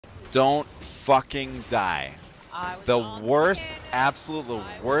don't fucking die. The worst, absolute the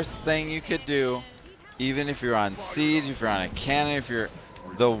worst thing you could do, even if you're on siege, if you're on a cannon, if you're,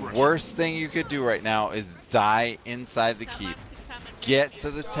 the worst thing you could do right now is die inside the keep. Get to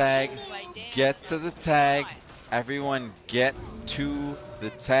the tag, get to the tag, everyone get to the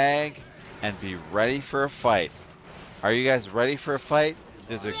tag and be ready for a fight. Are you guys ready for a fight?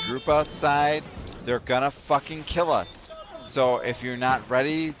 There's a group outside, they're gonna fucking kill us. So if you're not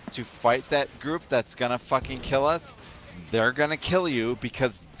ready to fight that group that's gonna fucking kill us, they're gonna kill you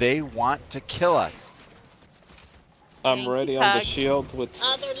because they want to kill us. I'm ready on the shield with...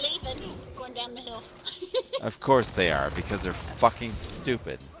 They're leaving, going down the hill. Of course they are, because they're fucking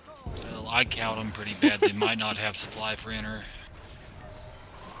stupid. Well, I count them pretty bad. They might not have supply for enter.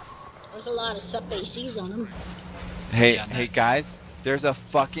 There's a lot of sub-ACs on them. Hey, Yeah, hey guys, there's a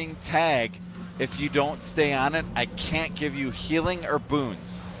fucking tag. If you don't stay on it, I can't give you healing or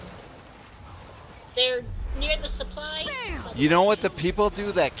boons. They're near the supply. You know what the people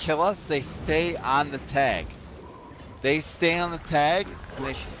do that kill us? They stay on the tag. They stay on the tag and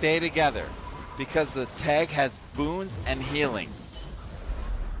they stay together because the tag has boons and healing.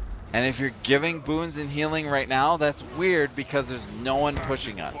 And if you're giving boons and healing right now, that's weird because there's no one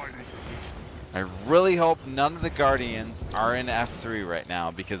pushing us. I really hope none of the Guardians are in F3 right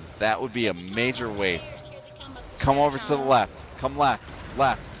now because that would be a major waste. Come over to the left. Come left,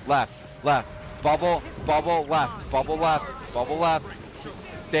 left, left, left. Bubble, bubble left, bubble left, bubble left.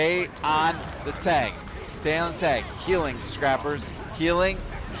 Stay on the tag. Stay on the tag. Healing, scrappers. Healing,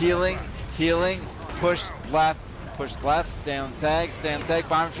 healing, healing. Push left, stay on the tag, stay on the tag.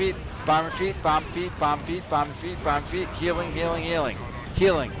 Bomber feet, bomber feet, bomb feet, bomb feet, bomber feet, bomber feet. Healing, healing, healing.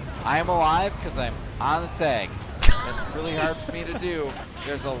 Healing. I am alive because I'm on the tag. That's really hard for me to do.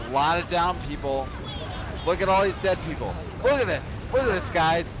 There's a lot of down people. Look at all these dead people. Look at this. Look at this,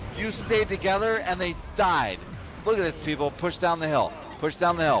 guys. You stayed together and they died. Look at this, people. Push down the hill. Push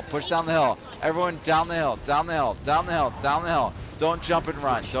down the hill. Push down the hill. Everyone down the hill. Down the hill. Down the hill. Down the hill. Don't jump and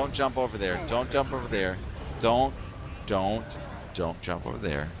run. Don't jump over there. Don't jump over there. Don't jump over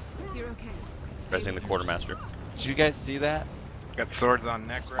there. You're okay. Especially the quartermaster. Did you guys see that? Got swords on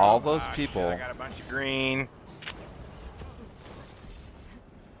neck. All those people. I got a bunch of green.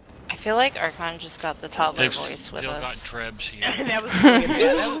 I feel like Arkonn just got the toddler They've voice with still got us. Trebs here. That was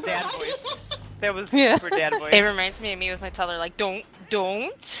Dad voice. That was super Dad voice. It reminds me of me with my toddler, like, don't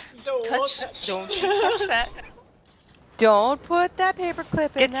touch, don't you touch that. Don't put that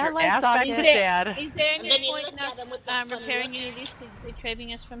paperclip in that light socket. Dad. Is there And any then you point look in at us them with that funny repairing look. any of this since they're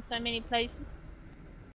trapping us from so many places?